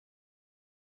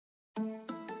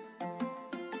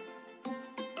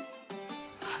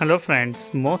Hello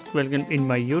friends, most welcome in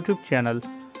my YouTube channel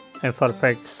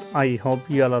Perfects. I hope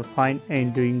you all are fine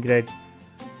and doing great.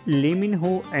 Lee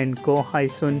Min-ho and Ko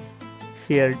Hyun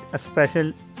shared a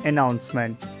special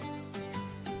announcement.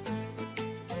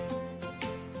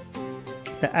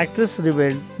 The actress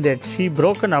revealed that she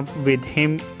broken up with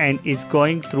him and is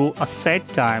going through a sad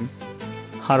time.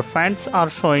 Her fans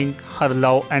are showing her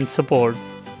love and support.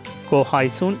 Ko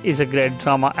Hyun is a great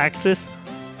drama actress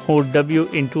who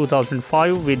debuted in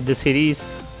 2005 with the series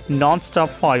Non-Stop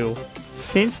 5.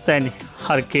 Since then,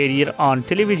 her career on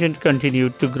television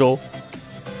continued to grow,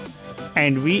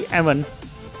 and we even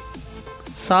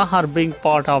saw her being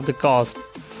part of the cast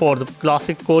for the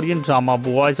classic Korean drama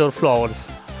Boys or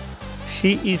Flowers.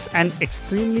 She is an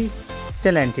extremely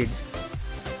talented.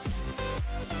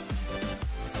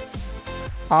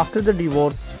 After the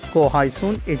divorce, Ko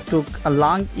Hyun, it took a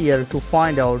long year to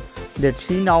find out that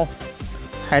she now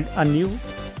had a new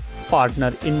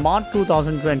partner. In March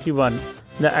 2021,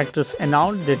 the actress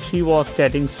announced that she was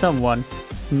dating someone.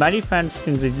 Many fans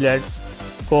congratulated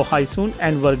Ko Hyun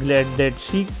and were glad that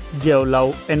she gave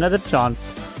love another chance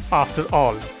after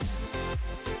all.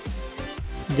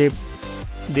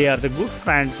 They are the good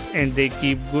friends and they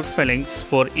keep good feelings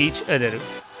for each other.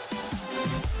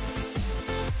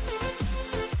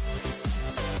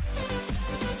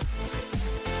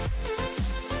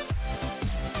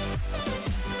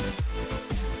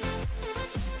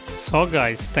 So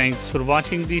guys, thanks for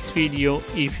watching this video.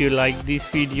 If you like this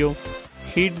video,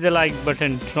 hit the like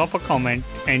button, drop a comment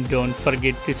and don't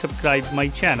forget to subscribe my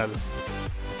channel.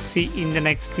 See you in the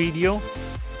next video.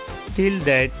 Till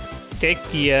that, take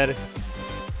care.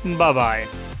 Bye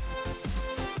bye.